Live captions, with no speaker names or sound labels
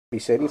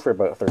City for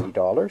about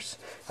 $30.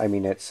 I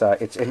mean, it's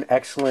an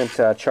excellent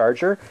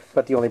charger,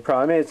 but the only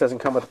problem is it doesn't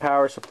come with a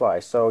power supply.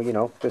 So, you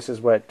know, this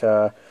is what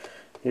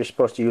you're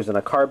supposed to use in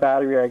a car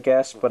battery, I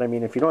guess. But I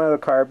mean, if you don't have a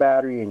car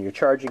battery and you're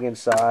charging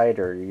inside,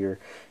 or you're,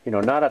 you know,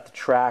 not at the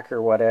track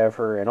or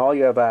whatever, and all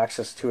you have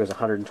access to is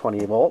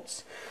 120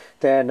 volts,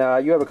 then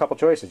you have a couple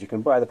choices. You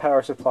can buy the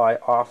power supply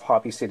off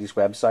Hobby City's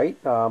website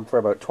for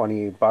about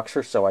 20 bucks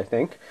or so, I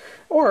think.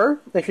 Or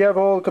if you have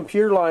an old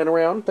computer lying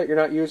around that you're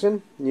not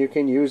using, you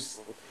can use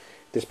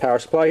this power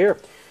supply here.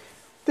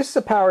 This is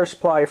a power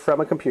supply from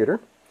a computer,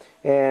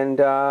 and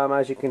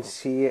as you can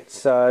see,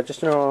 it's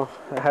just, you know,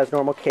 it has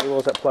normal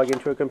cables that plug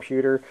into a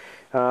computer.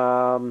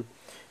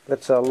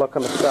 Let's look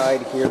on the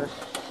side here.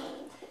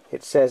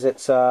 It says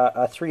it's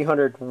a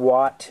 300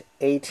 watt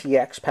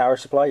ATX power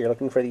supply. You're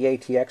looking for the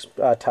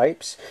ATX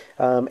types.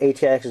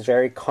 ATX is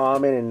very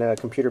common in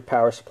computer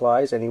power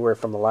supplies, anywhere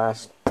from the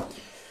last,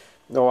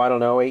 I don't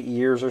know, 8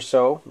 years or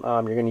so.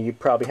 You're going to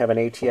probably have an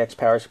ATX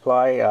power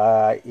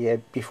supply.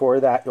 Before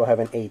that, you'll have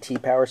an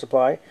AT power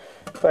supply.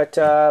 But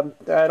I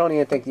don't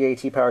even think the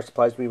AT power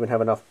supplies will even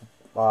have enough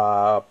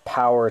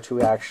power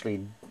to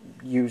actually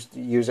use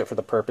it for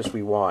the purpose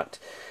we want.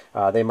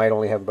 They might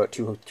only have about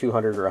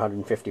 200 or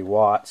 150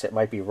 watts. It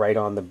might be right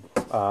on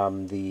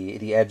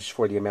the edge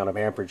for the amount of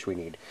amperage we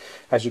need.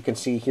 As you can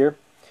see here,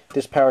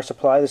 this power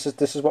supply, this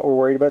is what we're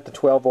worried about, the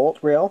 12 volt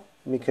rail,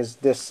 because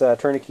this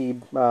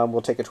Turnigy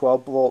will take a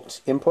 12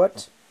 volt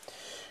input.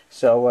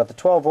 So the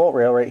 12 volt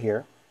rail right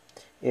here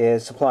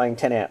is supplying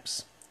 10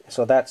 amps.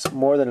 So that's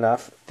more than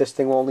enough. This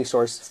thing will only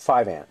source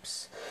 5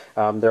 amps.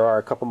 There are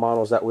a couple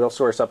models that will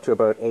source up to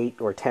about 8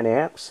 or 10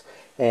 amps.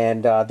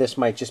 And this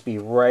might just be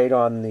right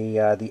on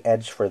the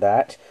edge for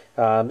that.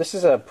 This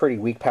is a pretty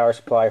weak power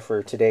supply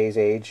for today's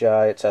age.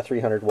 It's a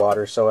 300 watt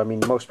or so. I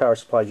mean, most power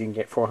supplies you can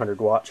get 400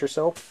 watts or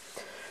so.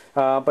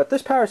 But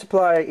this power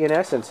supply, in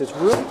essence, is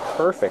really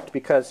perfect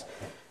because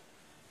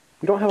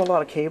we don't have a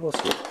lot of cables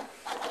here.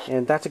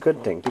 And that's a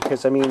good thing,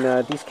 because, I mean,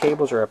 these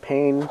cables are a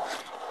pain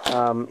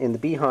in the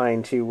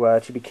behind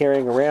to be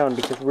carrying around,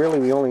 because really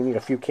we only need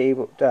a few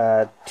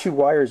 2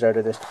 wires out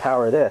of this to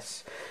power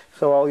this.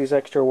 So all these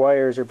extra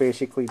wires are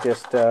basically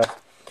just a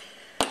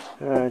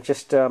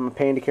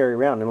pain to carry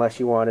around, unless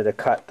you wanted to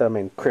cut them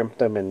and crimp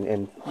them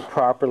and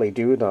properly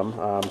do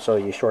them, so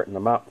you shorten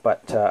them up.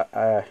 But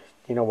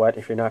you know what,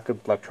 if you're not good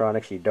with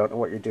electronics, you don't know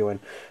what you're doing,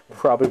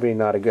 probably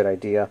not a good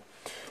idea.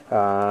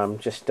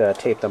 Just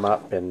tape them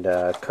up and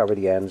cover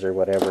the ends or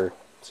whatever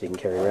so you can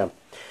carry around.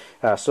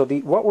 So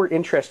what we're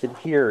interested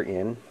here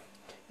in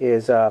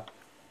is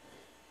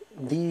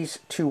these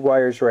 2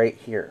 wires right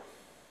here.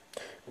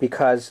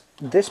 Because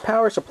this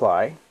power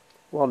supply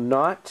will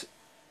not,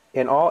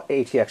 in all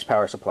ATX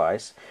power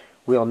supplies,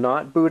 will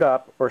not boot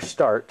up or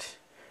start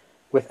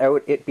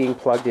without it being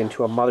plugged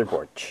into a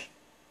motherboard.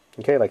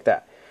 Okay, like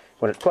that.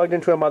 When it's plugged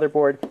into a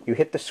motherboard, you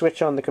hit the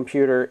switch on the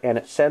computer and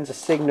it sends a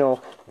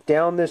signal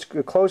down this,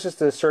 it closes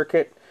the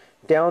circuit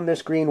down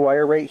this green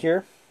wire right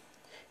here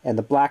and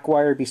the black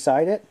wire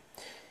beside it,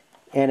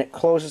 and it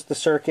closes the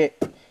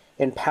circuit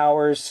and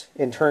powers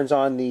and turns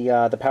on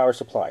the power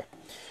supply.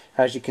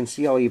 As you can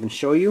see, I'll even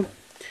show you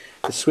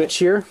the switch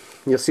here.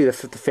 You'll see the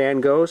fan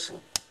goes,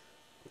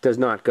 does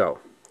not go.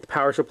 The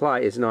power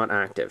supply is not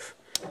active.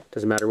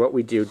 Doesn't matter what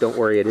we do, don't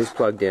worry, it is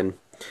plugged in.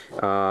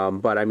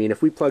 But I mean,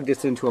 if we plug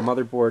this into a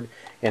motherboard,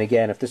 and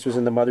again, if this was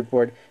in the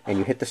motherboard and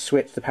you hit the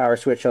switch, the power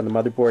switch on the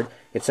motherboard,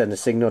 it sends a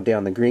signal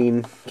down the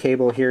green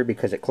cable here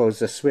because it closed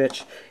the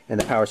switch and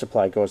the power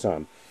supply goes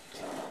on.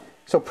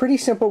 So pretty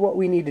simple what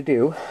we need to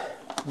do.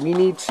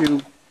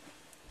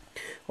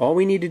 All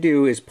we need to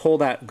do is pull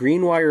that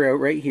green wire out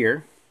right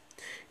here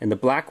and the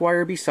black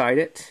wire beside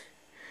it,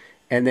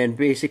 and then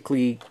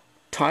basically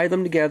tie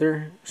them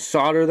together,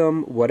 solder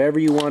them, whatever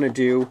you want to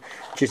do.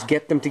 Just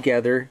get them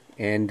together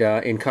and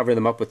cover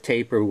them up with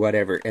tape or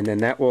whatever, and then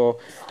that will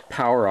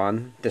power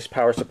on this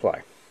power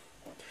supply.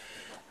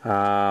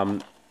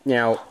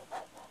 Now,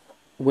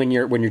 when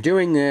you're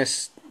doing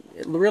this,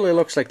 it really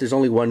looks like there's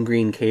only one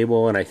green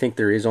cable, and I think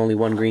there is only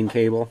one green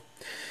cable.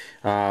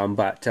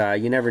 But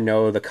you never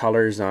know the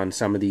colors on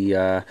some of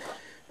the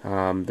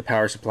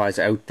power supplies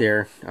out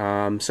there.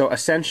 So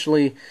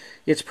essentially,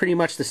 it's pretty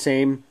much the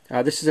same.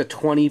 This is a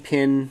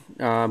 20-pin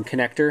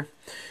connector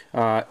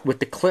with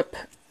the clip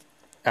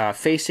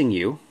facing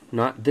you,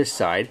 not this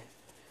side.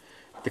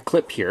 The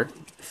clip here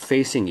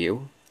facing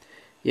you.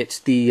 It's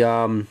the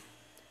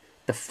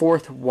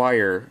 4th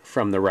wire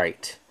from the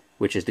right,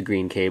 which is the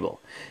green cable,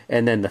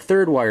 and then the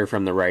 3rd wire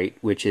from the right,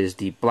 which is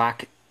the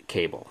black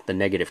cable, the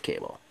negative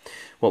cable.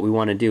 What we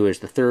want to do is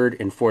the 3rd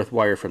and 4th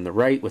wire from the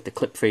right with the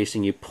clip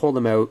facing you, pull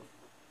them out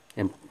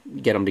and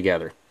get them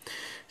together.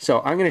 So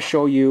I'm going to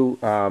show you,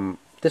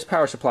 this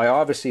power supply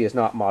obviously is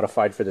not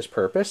modified for this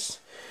purpose.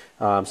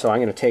 So I'm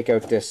going to take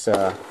out this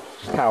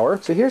power.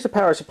 So here's a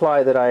power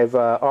supply that I've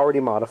already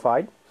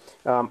modified.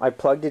 I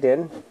plugged it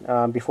in.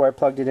 Before I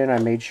plugged it in, I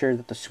made sure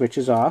that the switch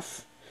is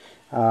off.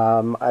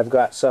 I've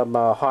got some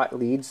hot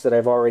leads that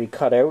I've already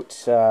cut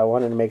out. I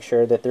wanted to make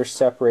sure that they're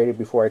separated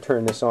before I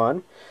turn this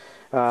on.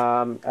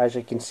 As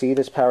you can see,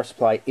 this power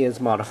supply is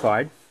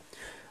modified.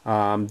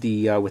 With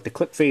the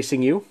clip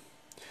facing you,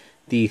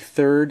 the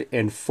third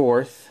and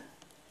fourth,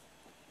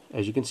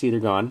 as you can see, they're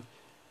gone.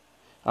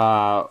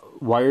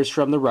 Wires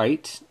from the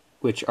right,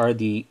 which are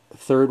the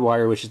third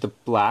wire, which is the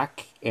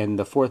black, and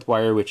the fourth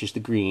wire, which is the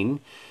green.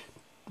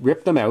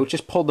 Rip them out,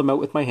 just pulled them out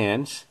with my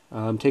hands.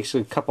 Takes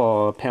a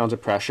couple of pounds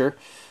of pressure.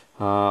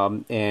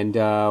 Once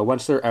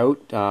they're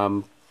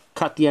out,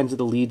 cut the ends of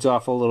the leads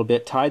off a little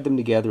bit, tied them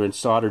together and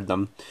soldered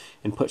them,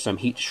 and put some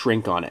heat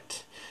shrink on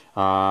it.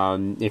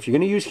 If you're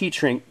going to use heat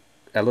shrink,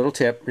 a little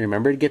tip,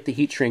 remember to get the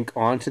heat shrink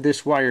onto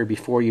this wire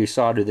before you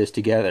solder this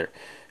together.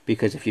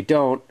 Because if you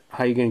don't,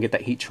 how are you going to get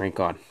that heat shrink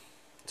on?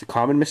 It's a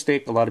common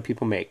mistake a lot of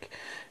people make.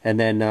 And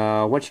then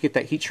once you get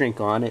that heat shrink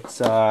on,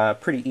 it's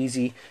pretty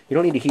easy. You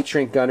don't need a heat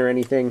shrink gun or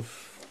anything.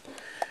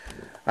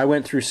 I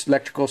went through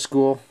electrical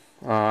school,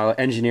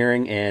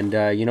 engineering, and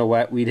you know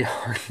what? We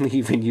hardly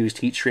even used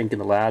heat shrink in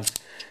the labs.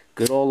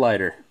 Good old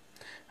lighter.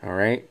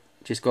 Alright,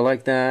 just go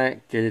like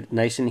that, get it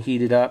nice and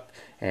heated up,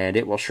 and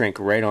it will shrink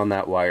right on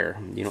that wire.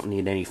 You don't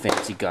need any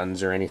fancy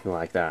guns or anything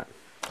like that.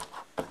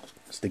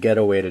 It's the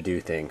ghetto way to do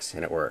things,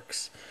 and it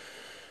works.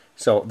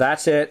 So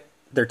that's it.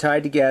 They're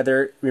tied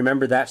together.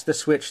 Remember, that's the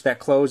switch that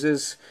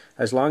closes.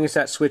 As long as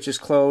that switch is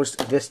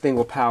closed, this thing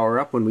will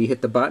power up when we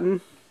hit the button.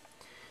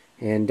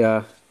 And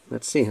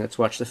let's see, let's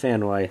watch the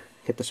fan while I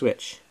hit the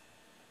switch.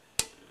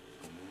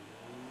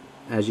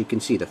 As you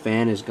can see, the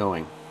fan is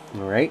going.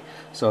 Alright,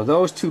 so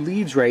those two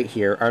leads right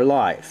here are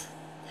live.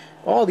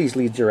 All these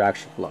leads are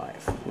actually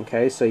live.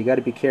 Okay, so you got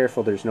to be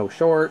careful there's no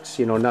shorts,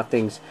 you know,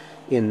 nothing's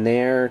in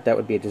there. That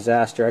would be a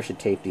disaster. I should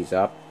tape these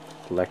up,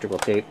 electrical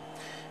tape.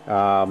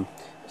 So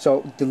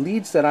the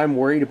leads that I'm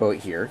worried about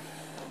here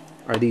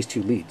are these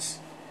two leads.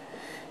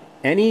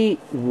 Any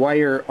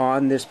wire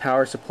on this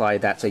power supply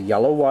that's a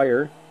yellow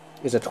wire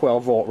is a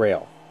 12-volt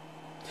rail.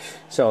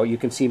 So you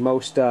can see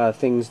most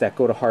things that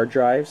go to hard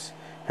drives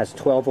has a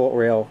 12-volt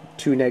rail,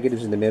 two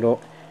negatives in the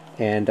middle,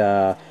 and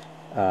a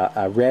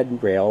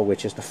red rail,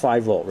 which is the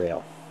 5-volt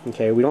rail.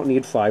 Okay, we don't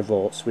need 5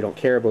 volts. We don't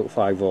care about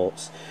 5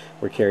 volts.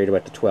 We're carried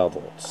about the 12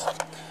 volts.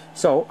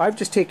 So I've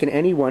just taken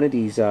any one of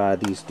these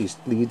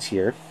leads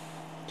here,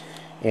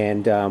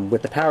 and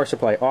with the power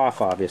supply off,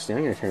 obviously,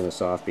 I'm going to turn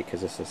this off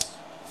because this is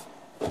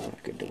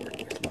not good to work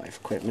with live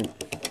equipment.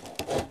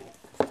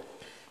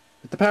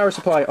 With the power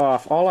supply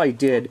off, all I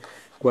did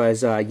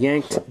was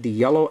yanked the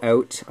yellow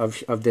out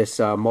of this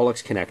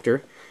Molex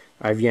connector.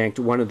 I've yanked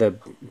one of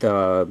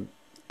the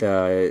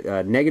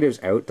negatives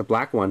out, the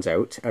black ones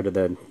out of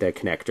the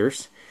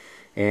connectors,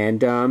 and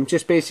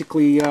just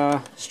basically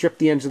stripped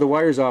the ends of the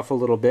wires off a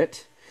little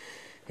bit,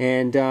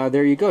 and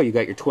there you go. You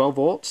got your 12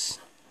 volts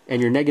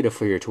and your negative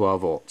for your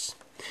 12 volts.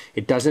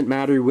 It doesn't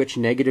matter which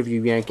negative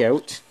you yank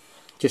out,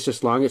 just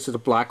as long as it's a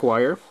black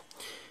wire.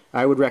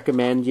 I would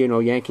recommend, you know,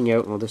 yanking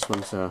out. Well, this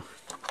one's a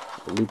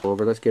loop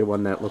over. Let's get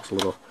one that looks a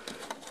little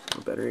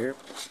better here.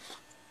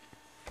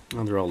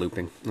 Oh, they're all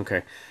looping.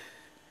 Okay.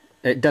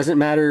 It doesn't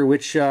matter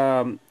which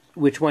one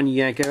you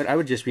yank out. I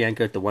would just yank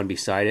out the one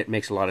beside it. It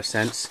makes a lot of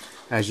sense,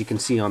 as you can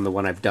see on the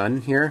one I've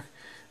done here.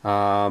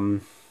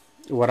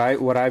 What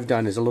I've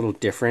done is a little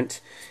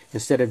different.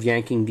 Instead of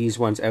yanking these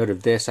ones out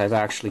of this, I've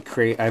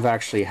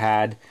actually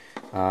had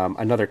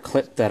another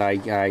clip that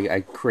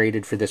I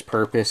created for this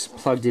purpose,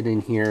 plugged it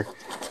in here,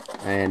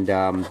 and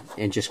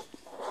just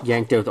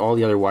yanked out all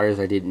the other wires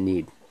I didn't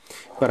need.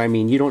 But I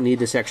mean, you don't need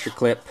this extra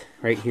clip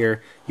right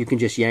here. You can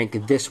just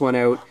yank this one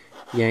out,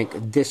 yank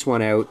this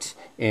one out,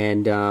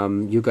 and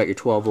you got your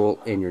 12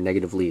 volt and your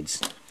negative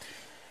leads.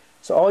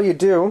 So all you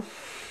do,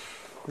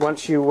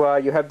 once you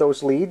have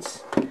those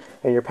leads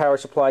and your power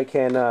supply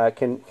can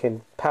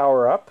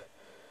power up,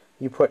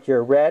 you put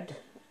your red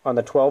on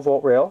the 12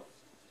 volt rail,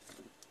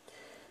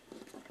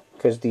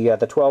 because the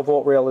 12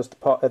 volt rail is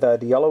the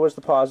yellow is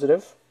the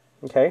positive,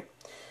 okay,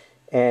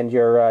 and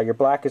your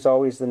black is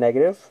always the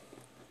negative.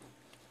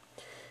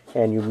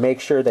 And you make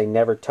sure they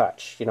never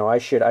touch. You know, I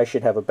should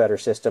have a better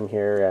system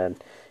here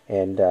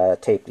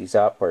and tape these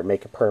up or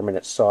make a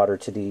permanent solder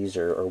to these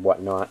or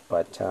whatnot,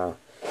 but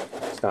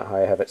it's not how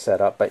I have it set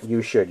up. But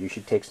you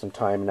should take some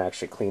time and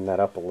actually clean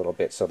that up a little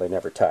bit so they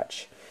never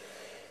touch.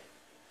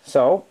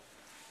 So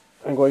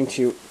I'm going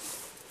to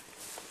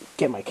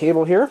get my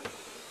cable here,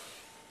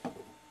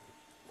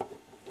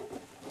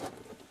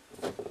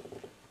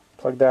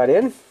 plug that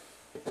in,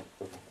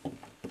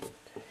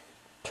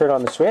 turn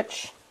on the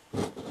switch,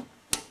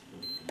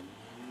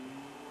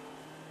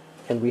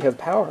 and we have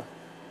power.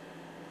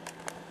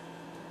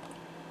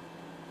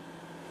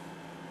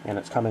 And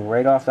it's coming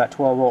right off that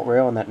 12 volt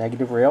rail and that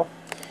negative rail.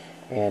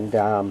 And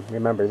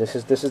remember, this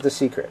is the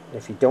secret.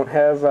 If you don't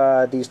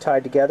have these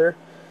tied together,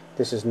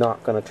 this is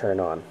not going to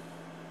turn on.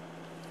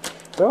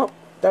 So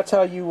that's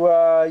how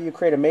you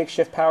create a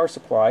makeshift power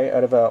supply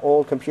out of an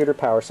old computer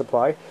power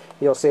supply.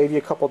 It'll save you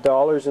a couple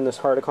dollars in this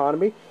hard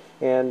economy.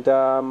 And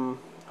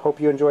hope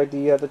you enjoyed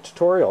the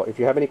tutorial. If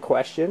you have any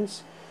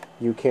questions,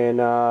 you can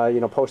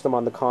post them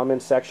on the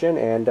comments section,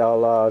 and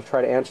I'll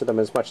try to answer them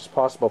as much as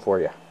possible for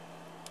you.